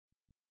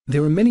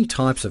There are many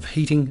types of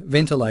heating,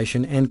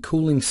 ventilation and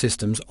cooling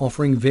systems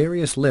offering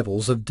various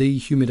levels of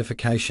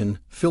dehumidification,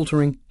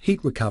 filtering,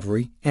 heat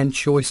recovery and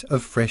choice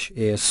of fresh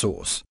air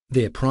source.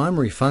 Their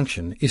primary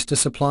function is to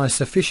supply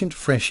sufficient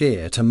fresh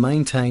air to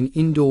maintain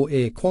indoor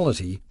air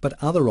quality,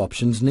 but other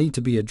options need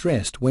to be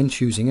addressed when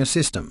choosing a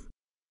system.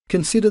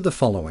 Consider the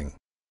following.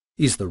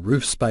 Is the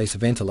roof space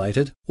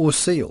ventilated or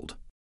sealed?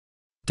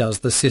 Does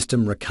the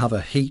system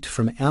recover heat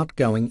from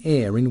outgoing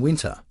air in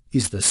winter?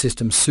 Is the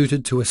system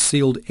suited to a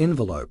sealed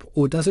envelope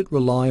or does it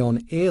rely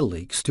on air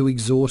leaks to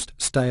exhaust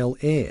stale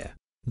air?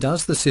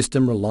 Does the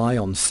system rely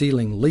on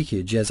ceiling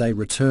leakage as a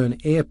return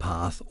air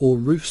path or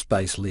roof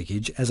space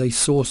leakage as a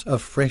source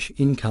of fresh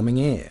incoming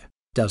air?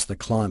 Does the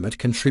climate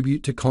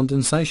contribute to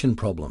condensation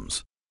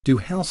problems? Do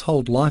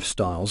household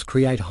lifestyles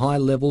create high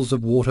levels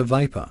of water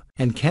vapour,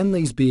 and can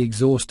these be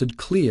exhausted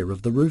clear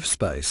of the roof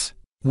space?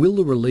 Will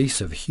the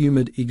release of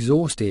humid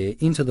exhaust air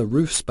into the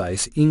roof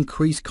space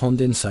increase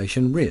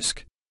condensation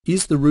risk?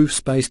 Is the roof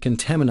space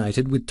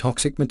contaminated with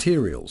toxic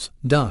materials,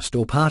 dust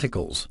or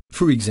particles,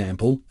 for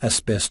example,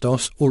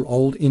 asbestos or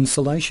old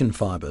insulation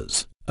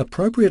fibres?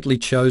 Appropriately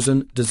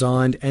chosen,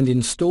 designed and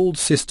installed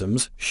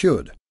systems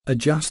should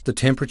adjust the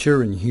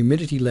temperature and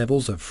humidity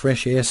levels of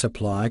fresh air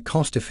supply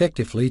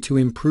cost-effectively to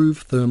improve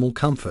thermal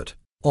comfort,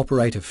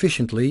 operate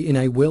efficiently in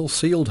a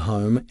well-sealed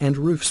home and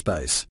roof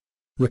space,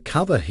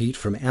 recover heat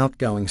from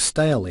outgoing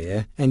stale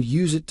air and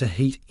use it to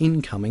heat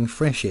incoming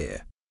fresh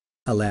air,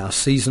 allow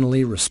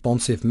seasonally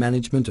responsive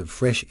management of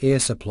fresh air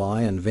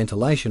supply and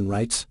ventilation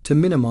rates to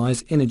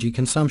minimise energy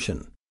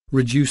consumption,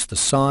 reduce the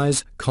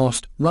size,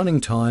 cost, running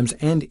times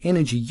and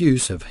energy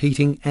use of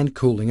heating and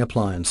cooling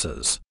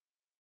appliances.